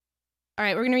All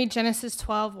right, we're going to read Genesis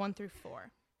 12, 1 through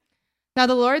 4. Now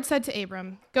the Lord said to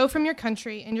Abram, "Go from your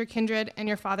country and your kindred and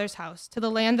your father's house to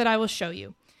the land that I will show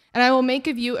you. And I will make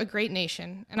of you a great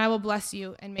nation, and I will bless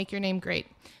you and make your name great,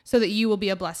 so that you will be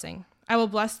a blessing. I will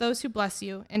bless those who bless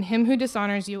you, and him who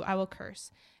dishonors you I will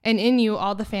curse. And in you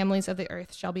all the families of the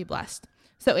earth shall be blessed."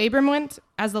 So Abram went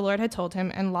as the Lord had told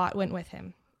him, and Lot went with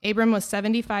him. Abram was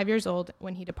 75 years old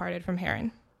when he departed from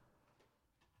Haran.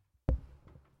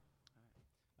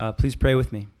 Please pray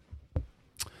with me.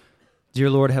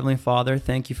 Dear Lord, Heavenly Father,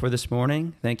 thank you for this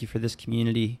morning. Thank you for this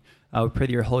community. We pray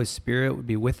that your Holy Spirit would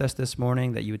be with us this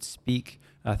morning, that you would speak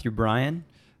through Brian,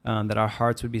 that our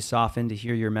hearts would be softened to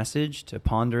hear your message, to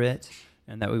ponder it,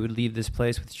 and that we would leave this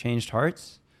place with changed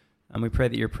hearts. And we pray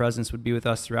that your presence would be with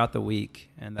us throughout the week,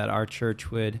 and that our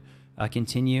church would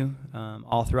continue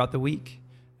all throughout the week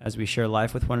as we share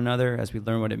life with one another, as we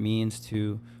learn what it means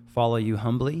to follow you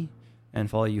humbly and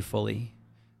follow you fully.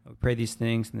 We pray these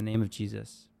things in the name of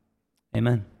Jesus.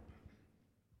 Amen.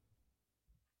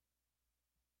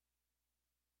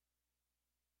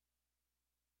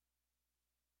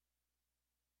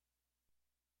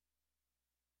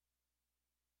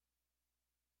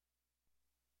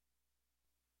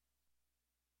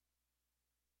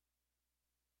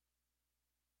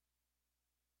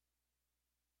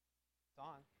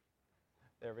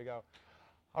 There we go.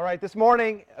 All right, this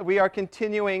morning we are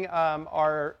continuing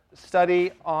our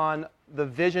study on the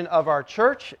vision of our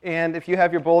church. And if you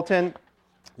have your bulletin,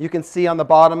 you can see on the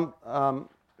bottom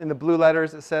in the blue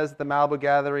letters it says the Malibu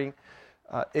Gathering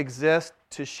exists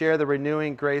to share the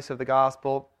renewing grace of the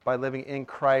gospel by living in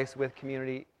Christ with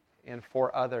community and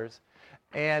for others.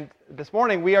 And this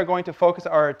morning we are going to focus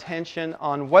our attention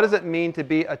on what does it mean to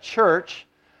be a church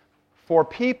for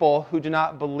people who do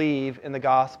not believe in the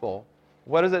gospel.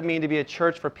 What does it mean to be a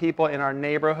church for people in our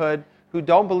neighborhood who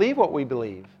don't believe what we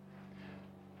believe?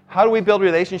 How do we build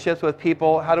relationships with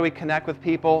people? How do we connect with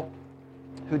people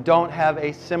who don't have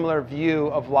a similar view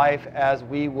of life as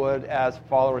we would as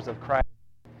followers of Christ?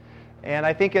 And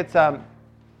I think it's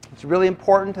really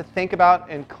important to think about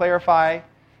and clarify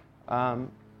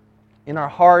in our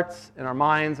hearts, in our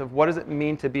minds, of what does it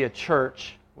mean to be a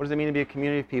church? What does it mean to be a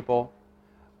community of people?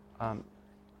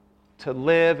 To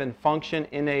live and function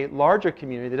in a larger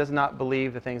community that does not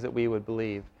believe the things that we would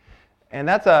believe. And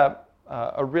that's a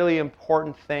really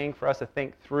important thing for us to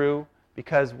think through,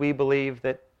 because we believe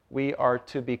that we are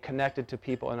to be connected to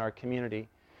people in our community.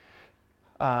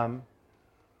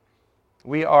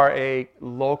 We are a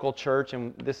local church,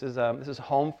 and this is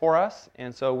home for us,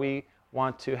 and so we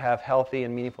want to have healthy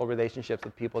and meaningful relationships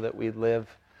with people that we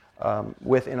live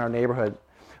with in our neighborhood.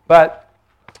 But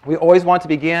we always want to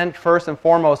begin first and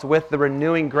foremost with the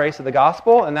renewing grace of the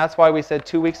gospel, and that's why we said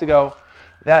 2 weeks ago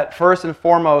that first and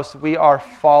foremost we are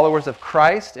followers of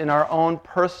Christ in our own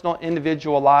personal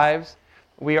individual lives.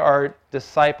 We are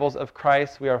disciples of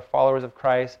Christ. We are followers of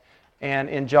Christ. And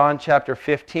in John chapter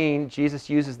 15, Jesus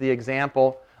uses the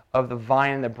example of the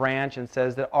vine and the branch and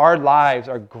says that our lives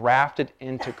are grafted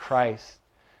into Christ.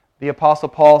 The Apostle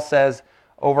Paul says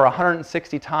over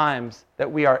 160 times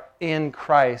that we are in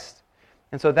Christ.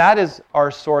 And so that is our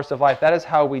source of life. That is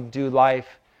how we do life.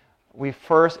 We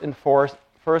first and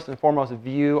foremost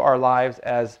view our lives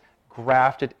as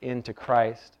grafted into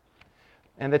Christ.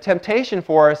 And the temptation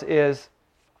for us is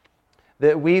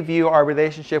that we view our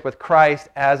relationship with Christ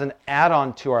as an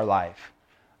add-on to our life.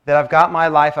 That I've got my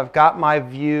life, I've got my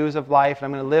views of life, and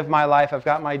I'm going to live my life, I've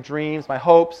got my dreams, my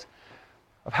hopes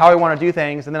of how I want to do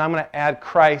things, and then I'm going to add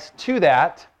Christ to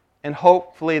that, and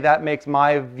hopefully that makes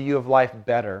my view of life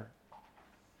better.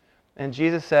 And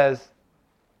Jesus says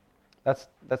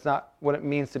that's not what it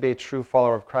means to be a true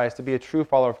follower of Christ. To be a true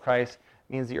follower of Christ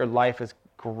means that your life is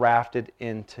grafted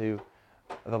into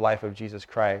the life of Jesus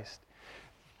Christ.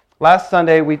 Last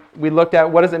Sunday, we looked at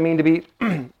what does it mean to be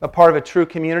a part of a true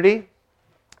community,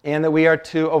 and that we are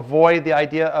to avoid the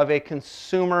idea of a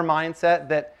consumer mindset,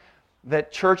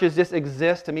 that churches just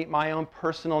exist to meet my own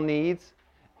personal needs.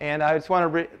 And I just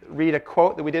want to read a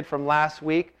quote that we did from last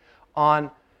week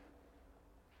on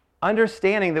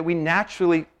understanding that we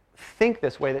naturally think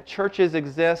this way, that churches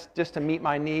exist just to meet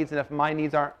my needs, and if my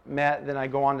needs aren't met, then I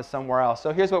go on to somewhere else.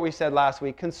 So here's what we said last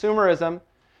week. Consumerism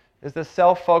is the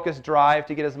self-focused drive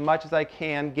to get as much as I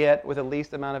can get with the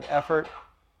least amount of effort.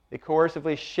 It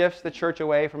coercively shifts the church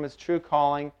away from its true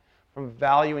calling, from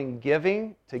valuing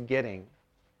giving to getting.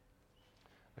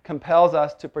 It compels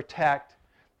us to protect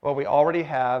what we already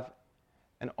have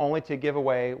and only to give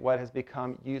away what has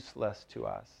become useless to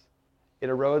us. It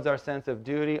erodes our sense of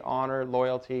duty, honor,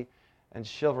 loyalty, and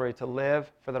chivalry to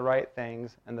live for the right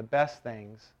things and the best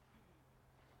things.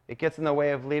 It gets in the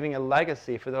way of leaving a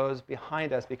legacy for those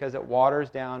behind us because it waters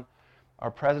down our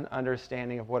present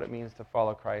understanding of what it means to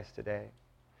follow Christ today.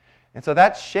 And so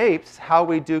that shapes how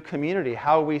we do community,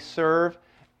 how we serve.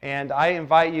 And I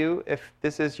invite you, if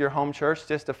this is your home church,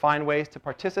 just to find ways to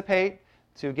participate,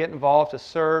 to get involved, to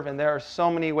serve. And there are so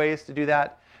many ways to do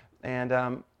that.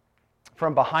 And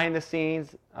from behind the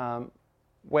scenes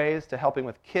ways to helping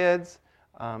with kids,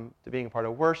 to being a part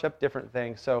of worship, different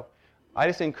things. So I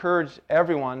just encourage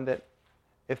everyone that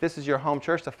if this is your home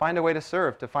church, to find a way to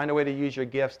serve, to find a way to use your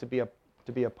gifts to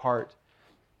be a part.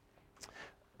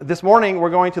 This morning, we're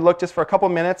going to look just for a couple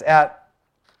minutes at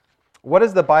what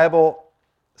does the Bible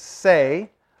say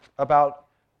about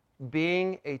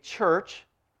being a church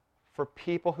for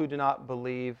people who do not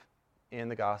believe in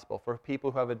the gospel, for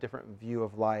people who have a different view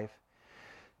of life.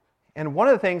 And one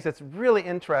of the things that's really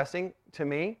interesting to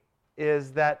me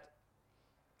is that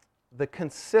the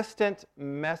consistent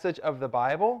message of the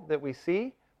Bible that we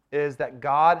see is that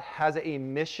God has a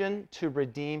mission to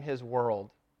redeem His world.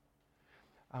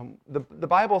 The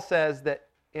Bible says that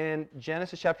in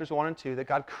Genesis chapters 1 and 2 that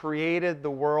God created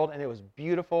the world and it was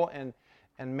beautiful and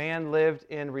man lived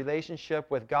in relationship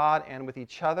with God and with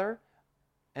each other.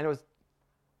 And it was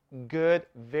good,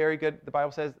 very good. The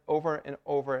Bible says over and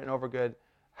over and over good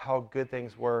how good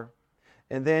things were.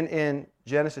 And then in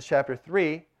Genesis chapter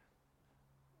 3,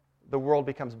 the world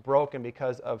becomes broken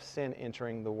because of sin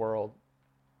entering the world.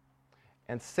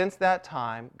 And since that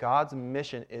time, God's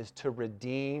mission is to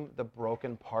redeem the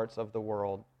broken parts of the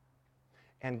world.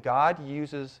 And God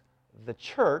uses the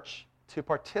church to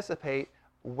participate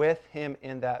with Him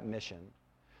in that mission.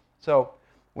 So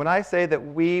when I say that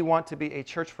we want to be a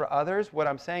church for others, what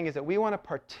I'm saying is that we want to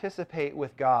participate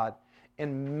with God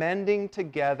in mending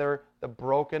together the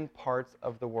broken parts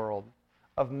of the world,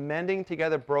 of mending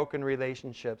together broken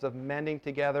relationships, of mending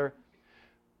together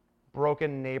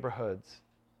broken neighborhoods,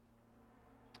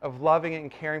 of loving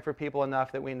and caring for people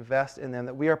enough that we invest in them,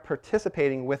 that we are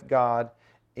participating with God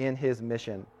in His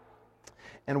mission.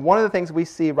 And one of the things we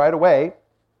see right away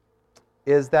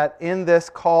is that in this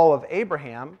call of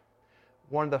Abraham,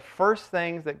 one of the first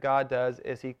things that God does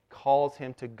is He calls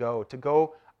him to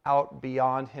go out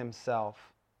beyond himself.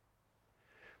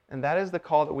 And that is the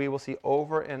call that we will see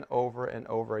over and over and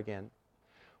over again.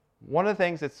 One of the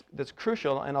things that's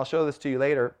crucial, and I'll show this to you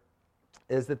later,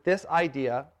 is that this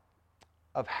idea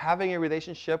of having a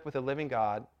relationship with a living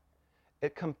God,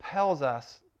 it compels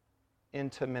us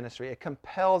into ministry. It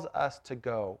compels us to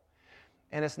go.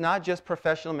 And it's not just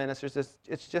professional ministers.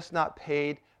 It's just not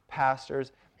paid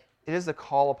pastors. It is a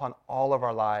call upon all of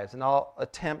our lives. And I'll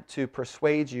attempt to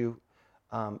persuade you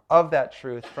of that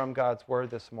truth from God's Word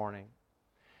this morning.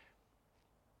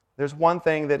 There's one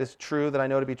thing that is true that I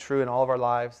know to be true in all of our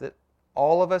lives, that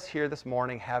all of us here this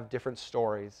morning have different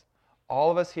stories. All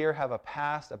of us here have a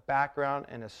past, a background,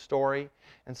 and a story.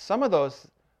 And some of those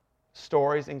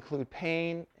stories include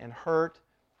pain and hurt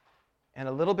and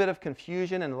a little bit of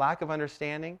confusion and lack of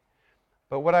understanding.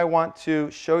 But what I want to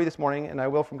show you this morning, and I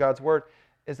will from God's Word,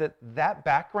 is that that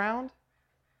background,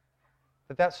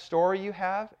 that story you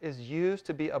have is used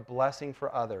to be a blessing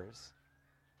for others.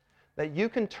 That you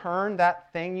can turn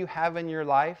that thing you have in your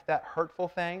life, that hurtful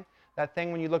thing, that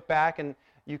thing when you look back and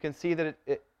you can see that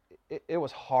it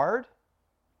was hard,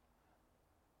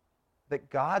 that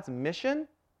God's mission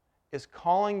is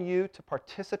calling you to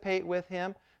participate with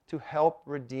Him to help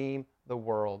redeem the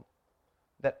world.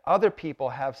 That other people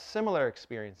have similar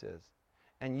experiences,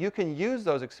 and you can use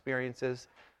those experiences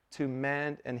to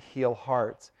mend and heal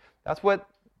hearts. That's what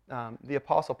the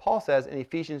Apostle Paul says in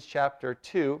Ephesians chapter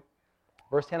 2,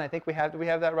 verse 10. I think we have, do we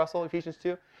have that, Russell? Ephesians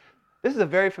 2? This is a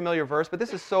very familiar verse, but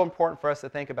this is so important for us to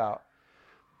think about.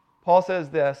 Paul says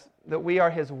this, that we are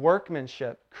His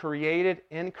workmanship, created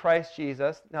in Christ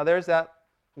Jesus. Now there's that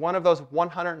one of those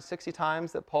 160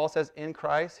 times that Paul says in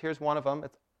Christ. Here's one of them.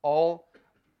 It's all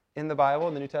in the Bible,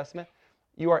 in the New Testament.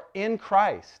 You are in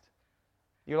Christ.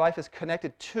 Your life is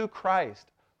connected to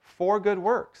Christ for good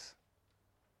works.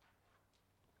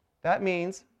 That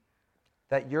means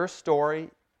that your story,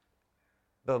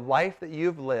 the life that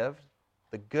you've lived,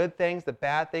 the good things, the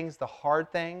bad things, the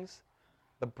hard things,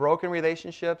 the broken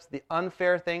relationships, the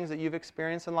unfair things that you've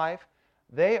experienced in life,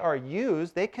 they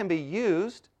can be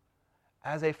used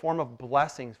as a form of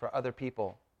blessings for other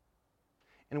people.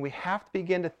 And we have to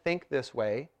begin to think this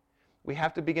way. We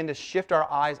have to begin to shift our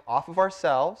eyes off of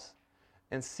ourselves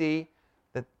and see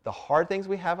that the hard things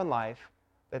we have in life,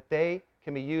 that they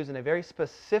can be used in a very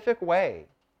specific way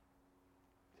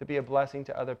to be a blessing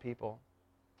to other people.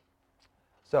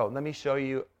 So let me show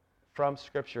you from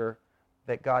Scripture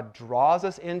that God draws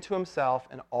us into Himself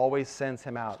and always sends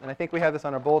Him out. And I think we have this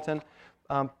on our bulletin.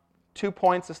 2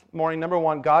 points this morning. Number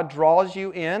one, God draws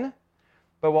you in,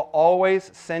 but will always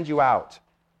send you out.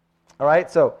 All right,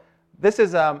 so this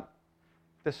is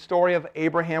the story of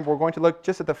Abraham. We're going to look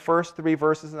just at the first 3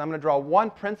 verses, and I'm going to draw one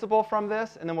principle from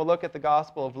this, and then we'll look at the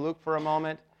Gospel of Luke for a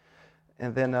moment,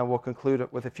 and then we'll conclude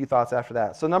with a few thoughts after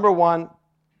that. So number one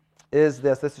is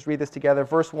this. Let's just read this together.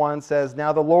 Verse 1 says,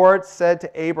 "Now the Lord said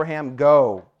to Abraham,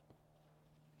 go."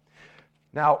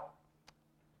 Now,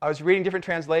 I was reading different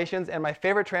translations, and my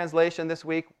favorite translation this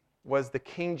week was the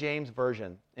King James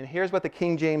Version. And here's what the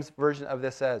King James Version of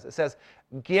this says. It says,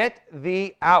 "Get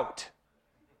thee out."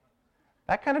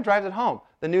 That kind of drives it home.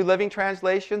 The New Living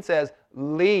Translation says,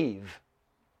 "Leave."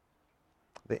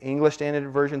 The English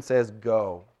Standard Version says,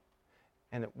 "Go."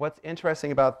 And what's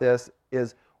interesting about this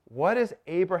is, what is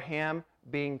Abraham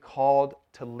being called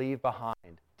to leave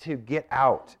behind, to get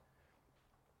out?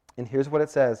 And here's what it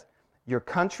says: your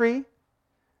country,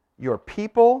 your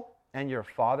people, and your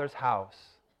father's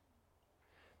house.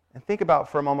 And think about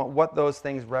for a moment what those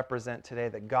things represent today,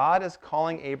 that God is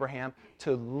calling Abraham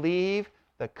to leave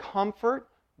the comfort,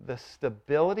 the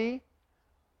stability,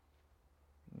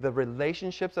 the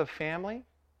relationships of family.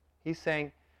 He's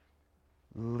saying,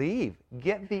 leave,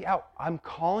 get thee out. I'm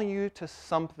calling you to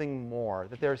something more,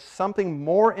 that there's something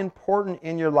more important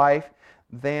in your life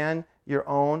than your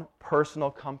own personal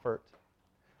comfort.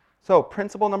 So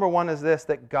principle number one is this,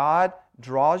 that God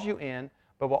draws you in,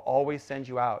 but will always send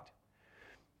you out.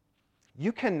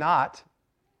 You cannot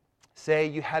say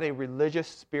you had a religious,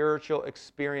 spiritual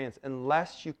experience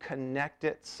unless you connect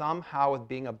it somehow with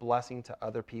being a blessing to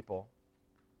other people.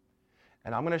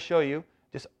 And I'm going to show you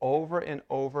just over and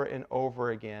over and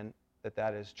over again that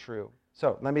that is true.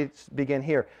 So let me begin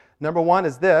here. Number one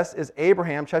is this, is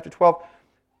Abraham, chapter 12.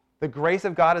 The grace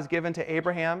of God is given to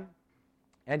Abraham,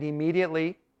 and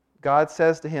immediately God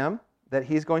says to him that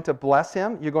he's going to bless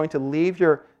him. You're going to leave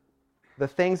the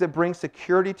things that bring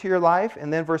security to your life.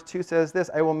 And then verse 2 says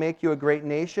this, I will make you a great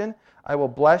nation. I will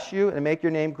bless you and make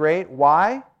your name great.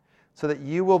 Why? So that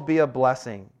you will be a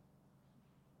blessing.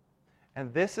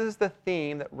 And this is the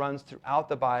theme that runs throughout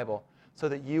the Bible, so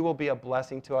that you will be a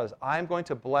blessing to others. I'm going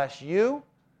to bless you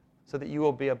so that you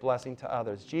will be a blessing to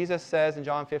others. Jesus says in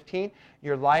John 15,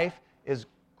 your life is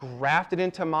grafted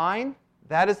into mine.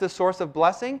 That is the source of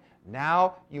blessing.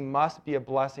 Now you must be a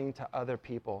blessing to other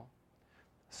people.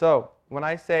 So when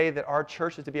I say that our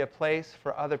church is to be a place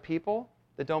for other people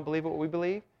that don't believe what we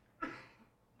believe,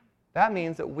 that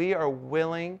means that we are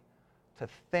willing to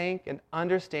think and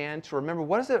understand, to remember,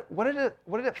 what did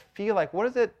it feel like? What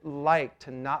is it like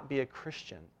to not be a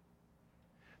Christian?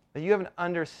 That you have an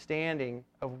understanding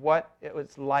of what it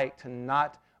was like to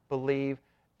not believe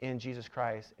in Jesus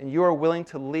Christ. And you are willing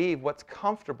to leave what's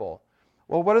comfortable.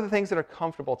 Well, what are the things that are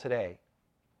comfortable today?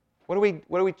 What do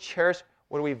we cherish?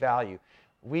 What do we value?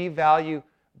 We value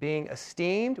being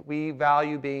esteemed. We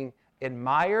value being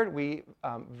admired. We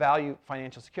value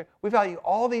financial security. We value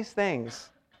all these things.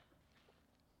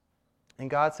 And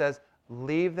God says,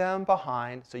 leave them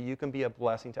behind so you can be a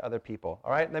blessing to other people.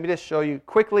 All right? Let me just show you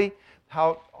quickly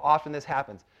how often this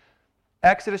happens.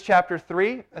 Exodus chapter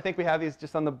 3. I think we have these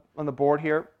just on the board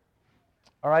here.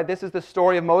 All right? This is the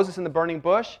story of Moses in the burning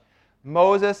bush.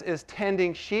 Moses is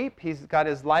tending sheep. He's got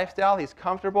his lifestyle. He's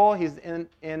comfortable. He's in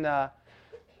the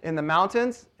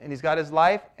mountains, and he's got his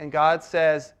life. And God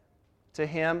says to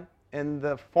him in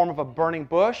the form of a burning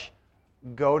bush,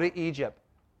 go to Egypt.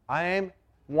 I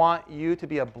want you to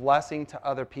be a blessing to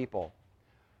other people.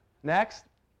 Next,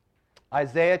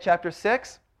 Isaiah chapter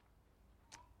 6.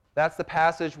 That's the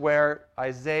passage where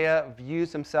Isaiah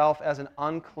views himself as an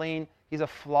unclean, he's a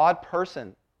flawed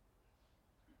person.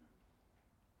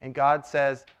 And God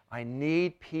says, I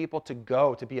need people to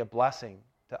go to be a blessing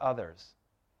to others.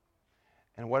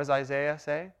 And what does Isaiah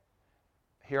say?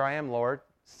 Here I am, Lord,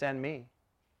 send me.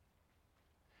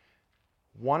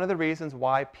 One of the reasons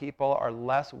why people are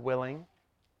less willing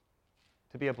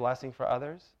to be a blessing for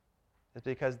others is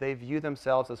because they view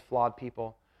themselves as flawed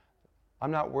people. I'm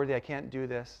not worthy, I can't do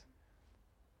this.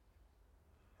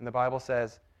 And the Bible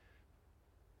says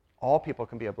all people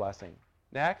can be a blessing.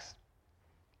 Next,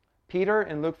 Peter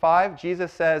in Luke 5,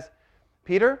 Jesus says,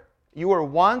 Peter, you were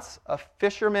once a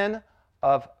fisherman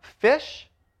of fish.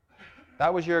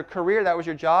 That was your career, that was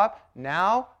your job.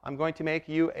 Now I'm going to make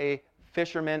you a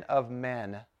fisherman of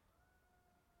men.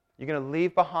 You're going to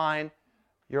leave behind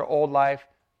your old life,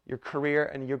 your career,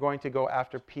 and you're going to go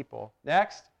after people.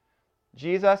 Next,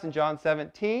 Jesus in John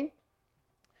 17.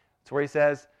 It's where he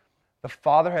says, the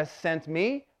Father has sent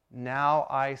me, now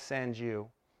I send you.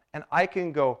 And I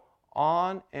can go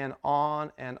on and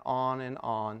on and on and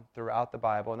on throughout the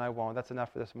Bible, and I won't. That's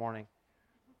enough for this morning.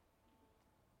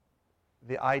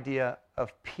 the idea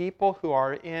of people who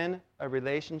are in a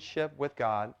relationship with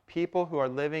God, people who are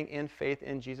living in faith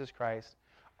in Jesus Christ,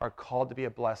 are called to be a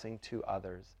blessing to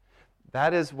others.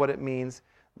 That is what it means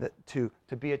to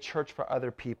be a church for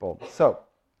other people. So,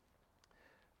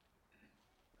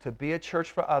 to be a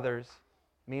church for others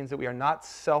means that we are not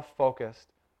self-focused.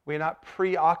 We are not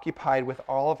preoccupied with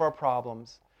all of our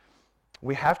problems.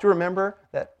 We have to remember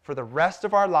that for the rest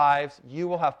of our lives, you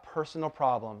will have personal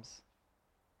problems.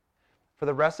 For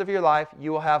the rest of your life,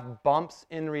 you will have bumps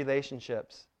in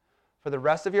relationships. For the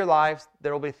rest of your lives,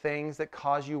 there will be things that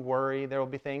cause you worry. There will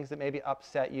be things that maybe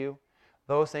upset you.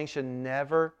 Those things should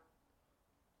never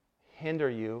hinder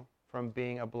you from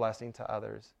being a blessing to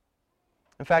others.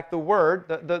 In fact, the word,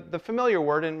 the familiar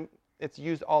word, and it's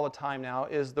used all the time now,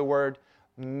 is the word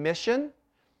mission.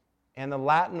 And the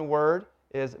Latin word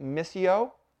is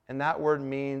missio, and that word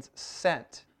means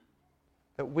sent.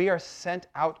 That we are sent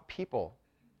out people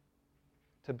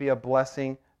to be a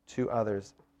blessing to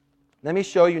others. Let me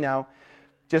show you now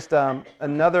just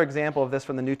another example of this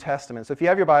from the New Testament. So if you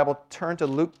have your Bible, turn to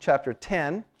Luke chapter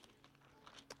 10,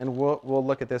 and we'll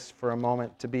look at this for a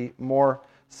moment to be more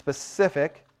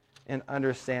specific in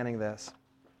understanding this.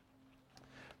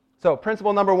 So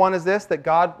principle number 1 is this, that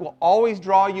God will always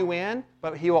draw you in,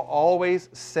 but He will always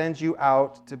send you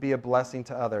out to be a blessing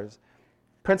to others.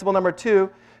 Principle number 2,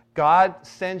 God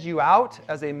sends you out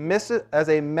as a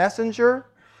messenger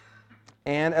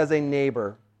and as a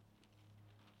neighbor.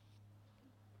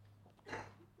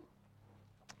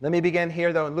 Let me begin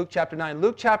here, though, in Luke chapter 9.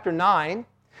 Luke chapter 9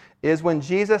 is when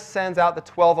Jesus sends out the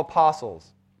 12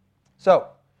 apostles. So,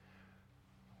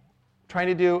 trying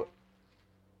to do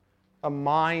a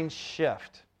mind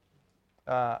shift,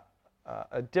 a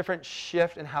different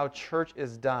shift in how church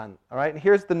is done. All right, and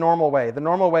here's the normal way. The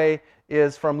normal way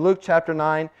is from Luke chapter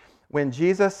 9, when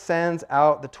Jesus sends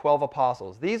out the 12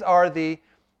 apostles. These are the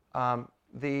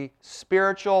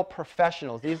spiritual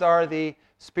professionals. These are the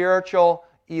spiritual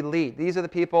elite. These are the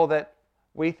people that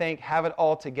we think have it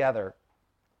all together.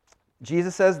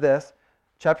 Jesus says this,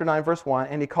 chapter 9, verse 1,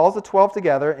 and He calls the 12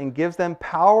 together and gives them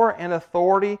power and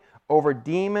authority over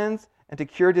demons and to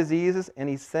cure diseases, and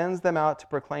He sends them out to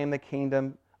proclaim the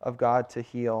kingdom of God, to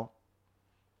heal.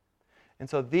 And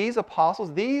so these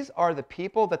apostles, these are the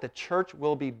people that the church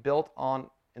will be built on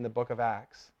in the book of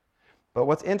Acts. But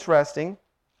what's interesting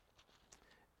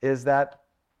is that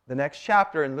the next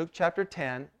chapter, in Luke chapter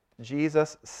 10,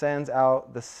 Jesus sends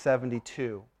out the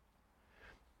 72.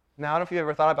 Now, I don't know if you've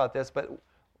ever thought about this, but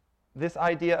this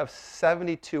idea of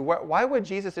 72, why would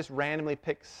Jesus just randomly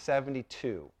pick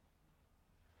 72?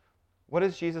 What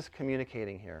is Jesus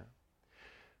communicating here?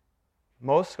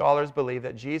 Most scholars believe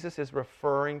that Jesus is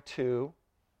referring to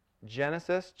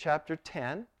Genesis chapter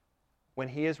 10 when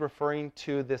He is referring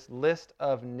to this list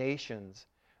of nations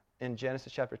in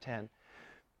Genesis chapter 10.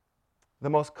 The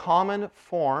most common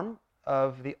form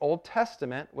of the Old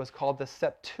Testament was called the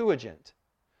Septuagint.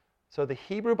 So the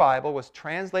Hebrew Bible was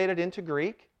translated into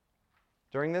Greek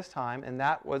during this time, and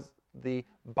that was the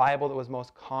Bible that was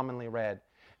most commonly read.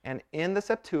 And in the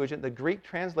Septuagint, the Greek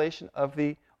translation of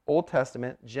the Old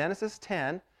Testament, Genesis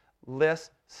 10 lists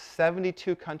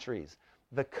 72 countries,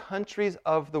 the countries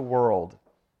of the world.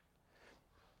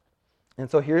 And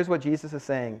so here's what Jesus is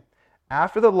saying.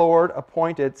 After the Lord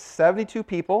appointed 72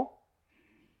 people,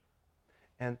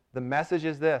 and the message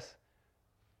is this,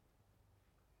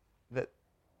 that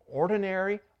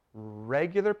ordinary,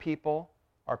 regular people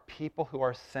are people who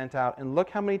are sent out. And look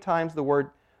how many times the word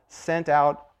sent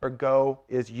out or go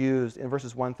is used in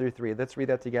verses 1 through 3. Let's read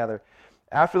that together.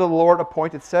 After the Lord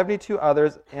appointed 72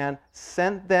 others and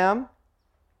sent them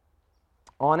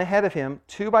on ahead of Him,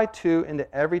 2 by 2,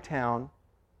 into every town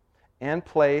and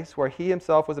place where He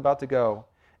Himself was about to go.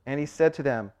 And He said to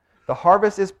them, the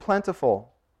harvest is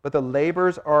plentiful, but the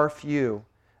laborers are few.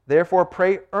 Therefore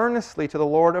pray earnestly to the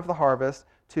Lord of the harvest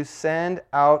to send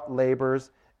out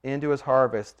laborers into His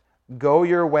harvest. Go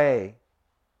your way.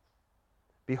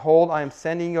 Behold, I am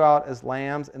sending you out as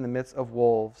lambs in the midst of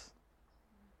wolves.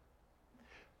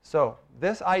 So,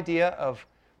 this idea of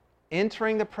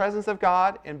entering the presence of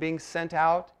God and being sent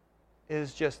out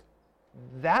is just,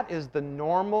 that is the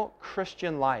normal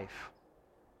Christian life.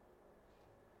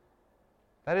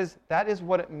 That is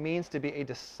what it means to be a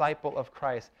disciple of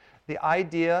Christ. The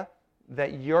idea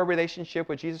that your relationship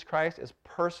with Jesus Christ is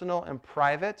personal and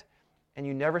private, and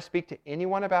you never speak to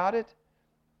anyone about it,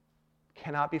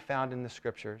 cannot be found in the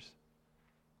Scriptures.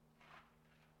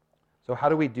 So how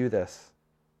do we do this?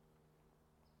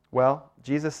 Well,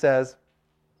 Jesus says,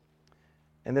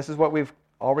 and this is what we've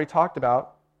already talked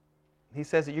about, He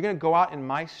says that you're going to go out in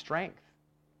My strength.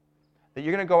 That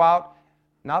you're going to go out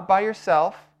not by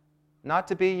yourself, not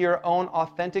to be your own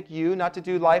authentic you, not to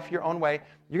do life your own way.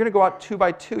 You're going to go out 2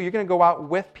 by 2. You're going to go out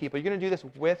with people. You're going to do this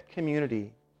with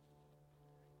community.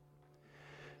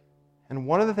 And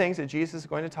one of the things that Jesus is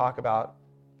going to talk about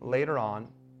later on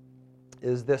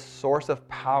is this source of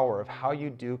power of how you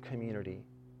do community.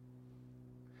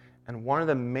 And one of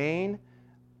the main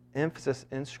emphasis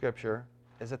in Scripture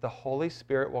is that the Holy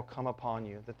Spirit will come upon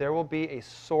you, that there will be a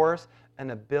source,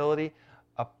 an ability,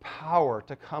 a power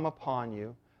to come upon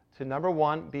you to, number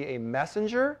one, be a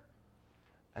messenger,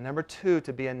 and number two,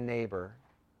 to be a neighbor.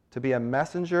 To be a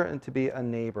messenger and to be a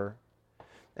neighbor.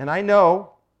 And I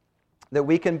know that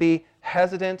we can be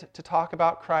hesitant to talk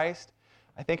about Christ.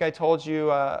 I think I told you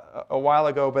a while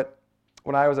ago, but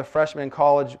when I was a freshman in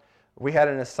college, we had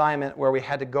an assignment where we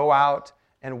had to go out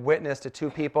and witness to 2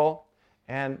 people.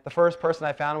 And the first person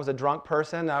I found was a drunk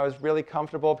person. I was really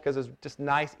comfortable because it was just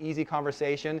nice, easy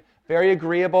conversation, very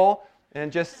agreeable,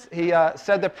 and just he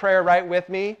said the prayer right with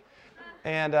me.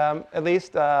 And at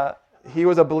least he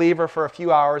was a believer for a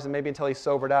few hours and maybe until he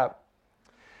sobered up.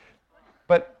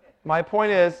 But my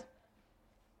point is,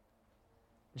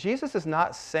 Jesus is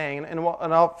not saying, and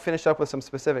I'll finish up with some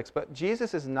specifics, but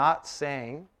Jesus is not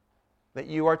saying that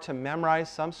you are to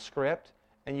memorize some script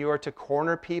and you are to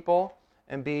corner people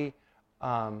and be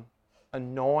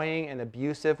annoying and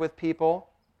abusive with people.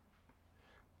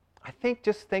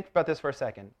 Just think about this for a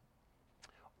second.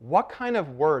 What kind of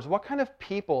words, what kind of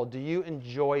people do you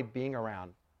enjoy being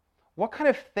around? What kind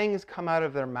of things come out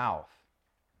of their mouth?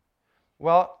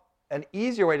 Well, an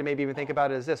easier way to maybe even think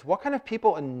about it is this. What kind of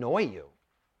people annoy you?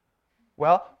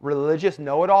 Well, religious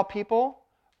know-it-all people,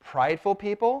 prideful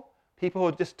people, people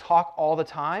who just talk all the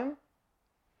time,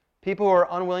 people who are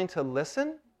unwilling to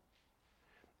listen.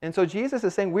 And so Jesus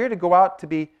is saying we're to go out to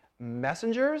be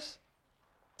messengers.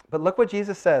 But look what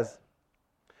Jesus says.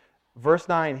 Verse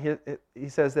 9, he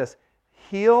says this,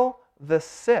 heal the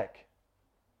sick.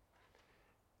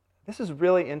 This is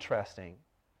really interesting,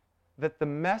 that the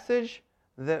message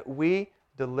that we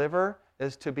deliver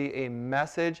is to be a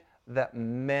message that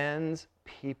mends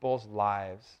people's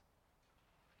lives.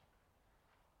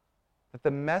 That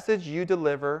the message you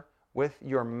deliver with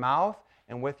your mouth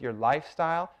and with your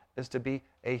lifestyle is to be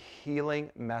a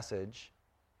healing message.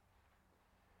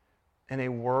 In a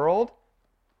world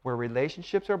where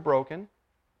relationships are broken,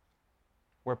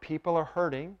 where people are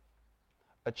hurting,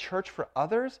 a church for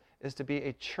others is to be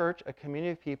a church, a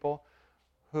community of people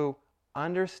who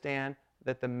understand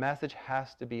that the message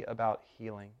has to be about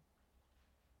healing.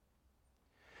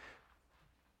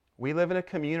 We live in a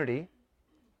community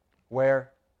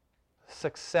where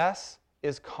success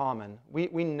is common.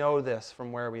 We know this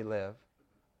from where we live.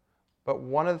 But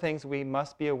one of the things we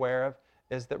must be aware of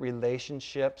is that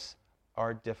relationships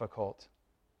are difficult.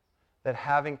 That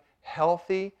having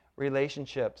healthy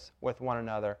relationships with one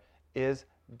another is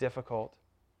difficult.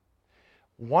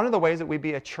 One of the ways that we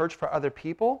be a church for other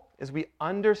people is we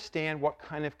understand what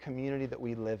kind of community that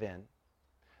we live in.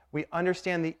 We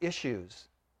understand the issues.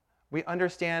 We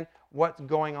understand what's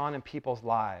going on in people's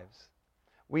lives.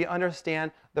 We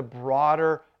understand the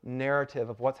broader narrative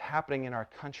of what's happening in our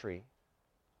country.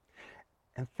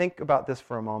 And think about this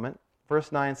for a moment.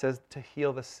 Verse 9 says, to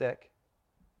heal the sick.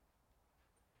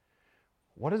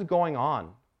 What is going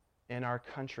on in our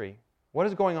country? What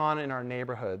is going on in our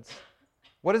neighborhoods?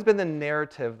 What has been the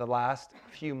narrative the last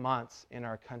few months in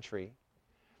our country?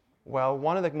 Well,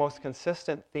 one of the most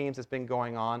consistent themes that's been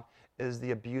going on is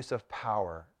the abuse of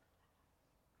power.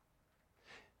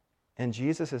 And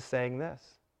Jesus is saying this,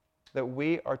 that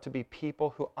we are to be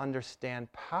people who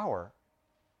understand power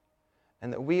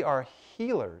and that we are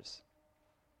healers.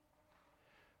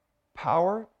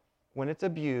 Power, when it's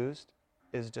abused,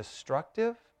 is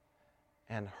destructive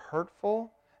and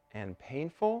hurtful and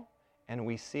painful, and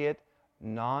we see it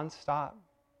nonstop.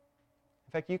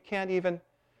 In fact, you can't even,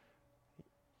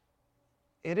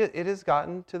 it has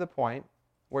gotten to the point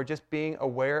where just being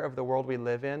aware of the world we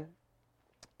live in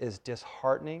is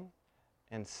disheartening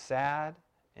and sad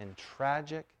and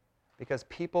tragic because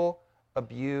people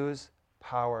abuse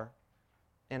power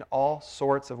in all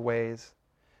sorts of ways.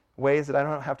 Ways that I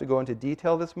don't have to go into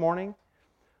detail this morning,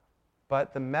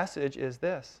 but the message is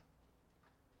this.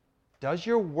 Does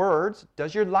your words,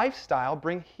 does your lifestyle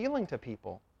bring healing to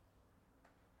people?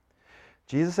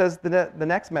 Jesus says the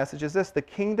next message is this, the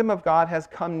kingdom of God has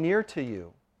come near to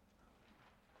you.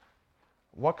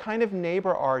 What kind of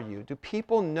neighbor are you? Do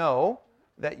people know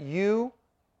that you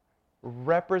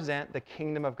represent the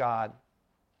kingdom of God?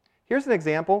 Here's an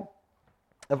example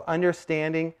of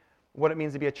understanding what it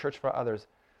means to be a church for others.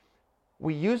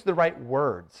 We use the right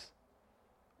words.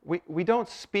 we don't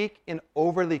speak in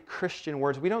overly Christian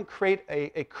words. We don't create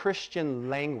a Christian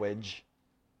language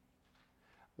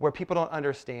where people don't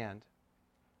understand.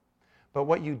 But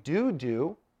what you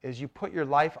do is you put your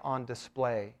life on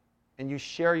display and you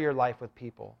share your life with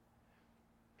people.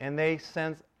 And they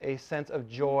sense a sense of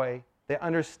joy. They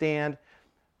understand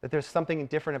that there's something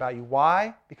different about you.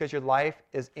 Why? Because your life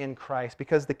is in Christ.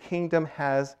 Because the kingdom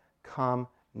has come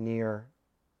near.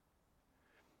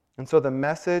 And so the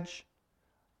message,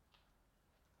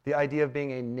 the idea of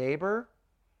being a neighbor,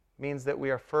 means that we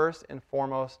are first and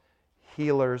foremost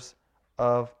healers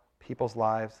of people's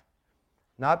lives.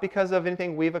 Not because of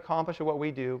anything we've accomplished or what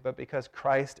we do, but because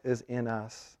Christ is in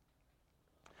us.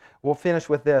 We'll finish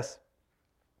with this.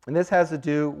 And this has to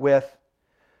do with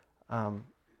a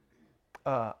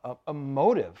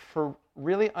motive for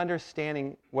really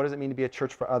understanding what does it mean to be a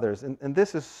church for others. And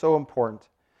this is so important.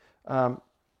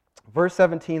 Verse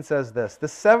 17 says this, the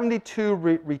 72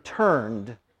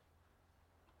 returned,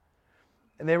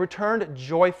 and they returned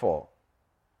joyful.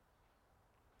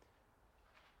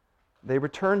 They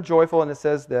returned joyful, and it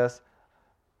says this,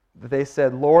 that they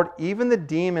said, Lord, even the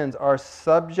demons are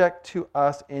subject to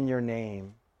us in your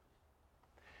name.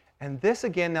 And this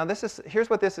again, now here's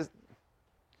what's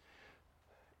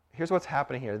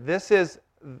happening here. This is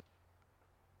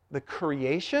the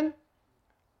creation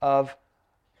of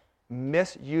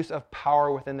misuse of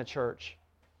power within the church.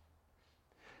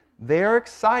 They are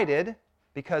excited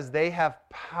because they have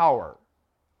power.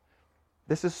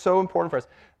 This is so important for us.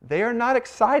 They are not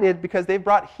excited because they've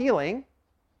brought healing.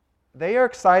 They are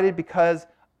excited because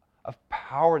of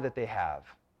power that they have.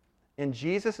 And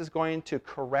Jesus is going to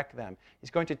correct them. He's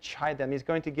going to chide them. He's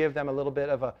going to give them a little bit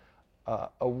of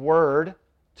a word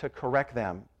to correct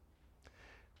them.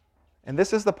 And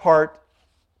this is the part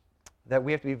that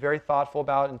we have to be very thoughtful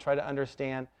about and try to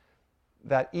understand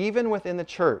that even within the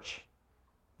church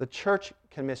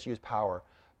can misuse power.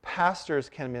 Pastors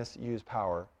can misuse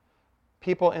power.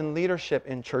 People in leadership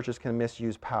in churches can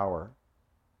misuse power.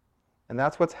 And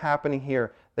that's what's happening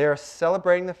here. They are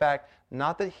celebrating the fact,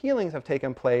 not that healings have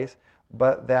taken place,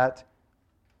 but that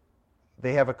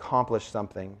they have accomplished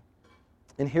something.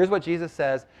 And here's what Jesus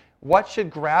says. What should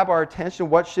grab our attention?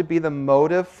 What should be the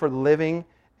motive for living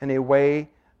in a way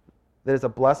that is a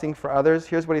blessing for others?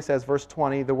 Here's what he says, verse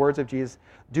 20, the words of Jesus.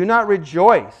 Do not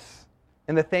rejoice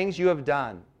in the things you have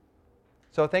done.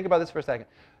 So think about this for a second.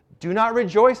 Do not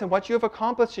rejoice in what you have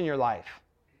accomplished in your life.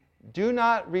 Do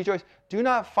not rejoice. Do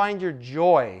not find your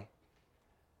joy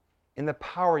in the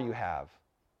power you have.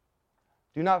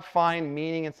 Do not find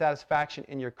meaning and satisfaction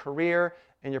in your career,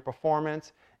 in your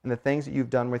performance, in the things that you've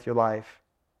done with your life.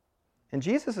 And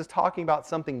Jesus is talking about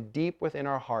something deep within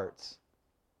our hearts.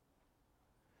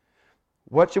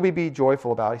 What should we be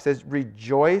joyful about? He says,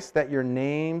 rejoice that your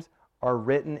names are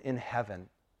written in heaven.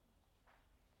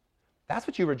 That's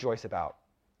what you rejoice about.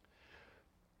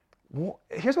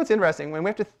 Here's what's interesting. When we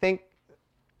have to think,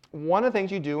 one of the things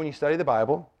you do when you study the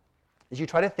Bible is you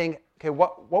try to think, okay,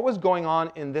 what was going on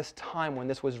in this time when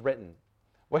this was written?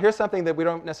 Well, here's something that we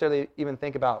don't necessarily even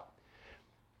think about.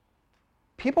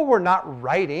 People were not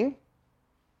writing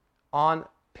on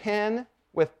ink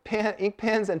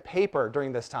pens and paper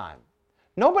during this time.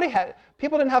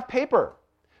 People didn't have paper.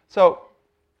 So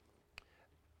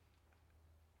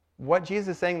what Jesus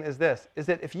is saying is this, is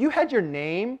that if you had your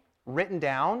name written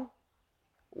down,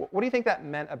 what do you think that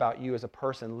meant about you as a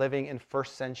person living in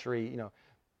first century,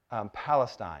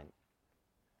 Palestine?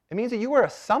 It means that you were a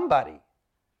somebody. It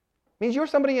means you were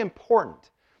somebody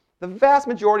important. The vast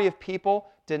majority of people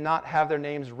did not have their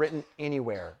names written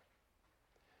anywhere.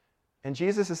 And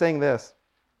Jesus is saying this,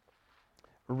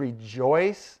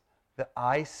 rejoice that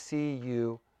I see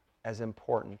you as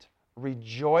important.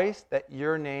 Rejoice that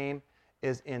your name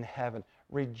is in heaven.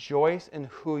 Rejoice in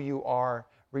who you are.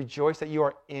 Rejoice that you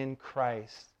are in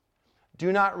Christ.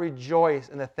 Do not rejoice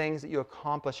in the things that you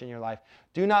accomplish in your life.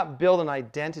 Do not build an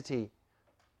identity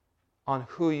on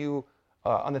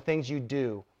on the things you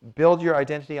do. Build your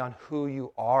identity on who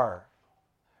you are.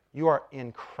 You are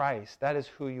in Christ. That is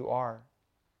who you are.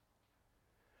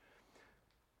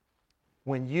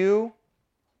 When you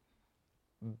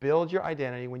build your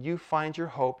identity, when you find your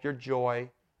hope, your joy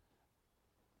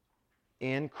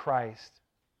in Christ,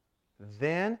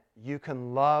 then you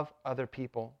can love other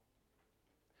people.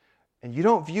 And you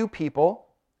don't view people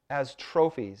as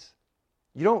trophies.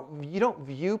 You don't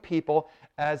view people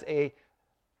as a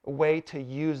way to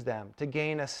use them, to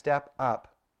gain a step up.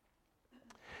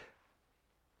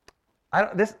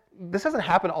 This doesn't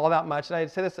happen all that much, and I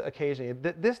say this occasionally.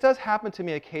 This does happen to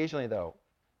me occasionally, though.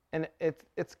 And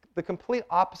it's the complete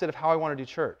opposite of how I want to do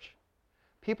church.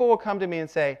 People will come to me and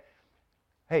say,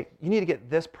 Hey, you need to get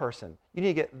this person. You need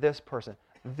to get this person,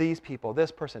 these people,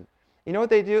 this person. You know what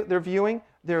they do? They're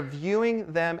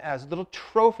viewing them as little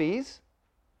trophies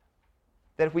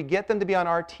that if we get them to be on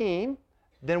our team,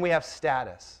 then we have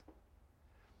status.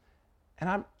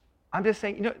 And I'm just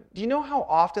saying, do you know how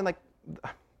often, like,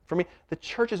 for me, the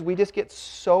churches, we just get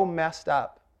so messed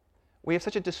up. We have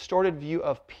such a distorted view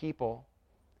of people.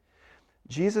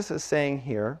 Jesus is saying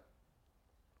here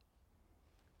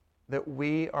that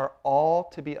we are all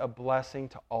to be a blessing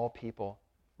to all people,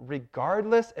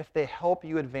 regardless if they help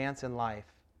you advance in life.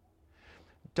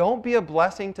 Don't be a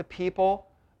blessing to people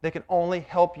that can only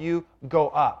help you go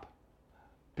up.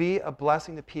 Be a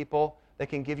blessing to people that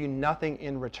can give you nothing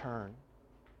in return.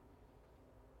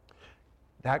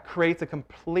 That creates a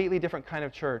completely different kind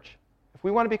of church. If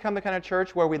we want to become the kind of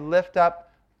church where we lift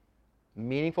up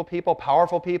meaningful people,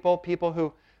 powerful people, people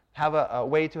who have a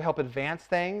way to help advance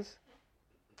things,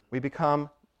 we become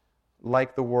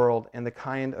like the world and the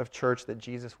kind of church that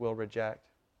Jesus will reject.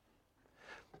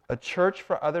 A church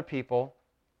for other people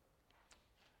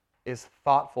is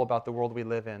thoughtful about the world we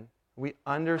live in. We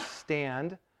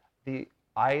understand the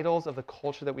idols of the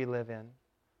culture that we live in,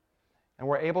 and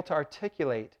we're able to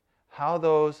articulate how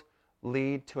those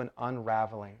lead to an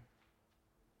unraveling.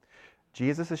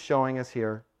 Jesus is showing us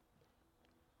here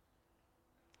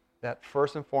that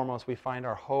first and foremost we find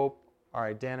our hope, our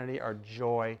identity, our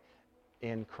joy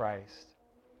in Christ.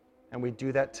 And we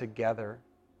do that together.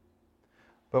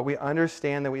 But we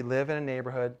understand that we live in a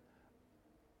neighborhood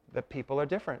that people are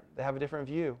different. They have a different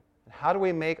view. And how do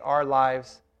we make our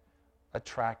lives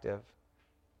attractive?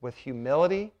 With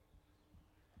humility,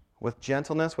 with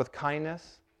gentleness, with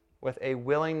kindness, with a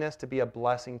willingness to be a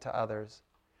blessing to others.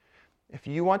 If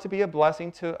you want to be a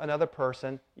blessing to another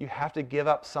person, you have to give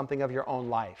up something of your own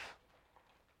life.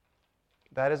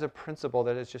 That is a principle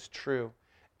that is just true.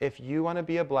 If you want to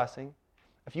be a blessing,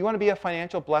 if you want to be a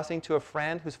financial blessing to a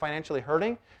friend who's financially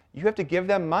hurting, you have to give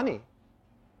them money.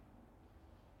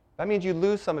 That means you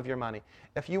lose some of your money.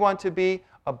 If you want to be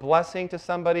a blessing to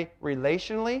somebody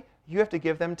relationally, you have to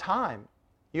give them time.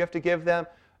 You have to give them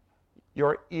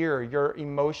your ear, your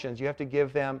emotions. You have to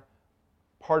give them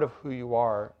part of who you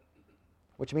are,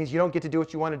 which means you don't get to do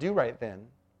what you want to do right then.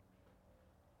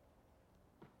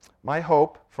 My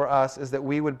hope for us is that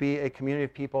we would be a community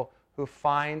of people who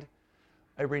find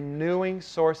a renewing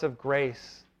source of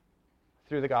grace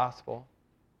through the gospel.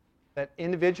 That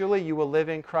individually you will live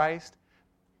in Christ,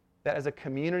 that as a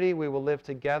community we will live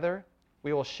together,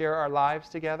 we will share our lives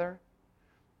together,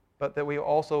 but that we will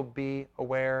also be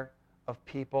aware of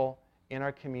people in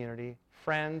our community,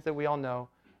 friends that we all know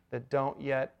that don't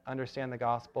yet understand the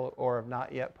gospel or have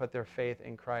not yet put their faith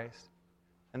in Christ,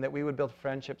 and that we would build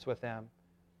friendships with them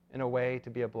in a way to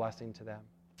be a blessing to them.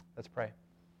 Let's pray.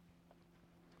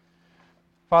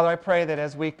 Father, I pray that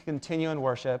as we continue in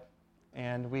worship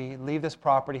and we leave this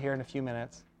property here in a few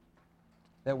minutes,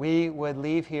 that we would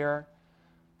leave here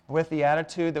with the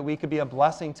attitude that we could be a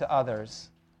blessing to others,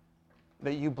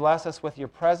 that you bless us with your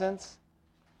presence,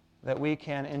 that we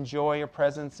can enjoy your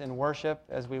presence in worship,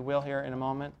 as we will here in a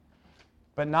moment,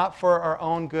 but not for our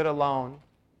own good alone,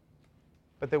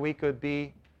 but that we could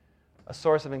be a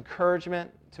source of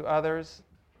encouragement to others,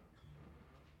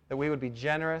 that we would be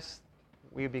generous,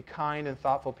 we would be kind and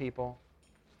thoughtful people.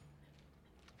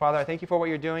 Father, I thank you for what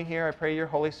you're doing here. I pray your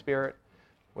Holy Spirit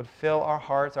would fill our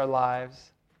hearts, our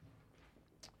lives.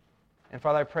 And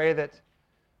Father, I pray that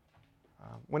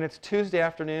when it's Tuesday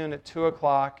afternoon at 2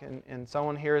 o'clock and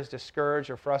someone here is discouraged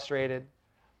or frustrated,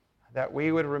 that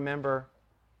we would remember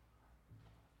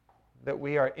that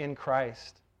we are in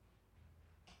Christ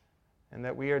and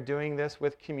that we are doing this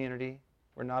with community.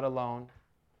 We're not alone.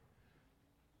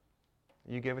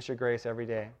 You give us your grace every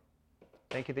day.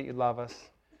 Thank you that you love us.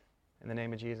 In the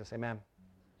name of Jesus, amen.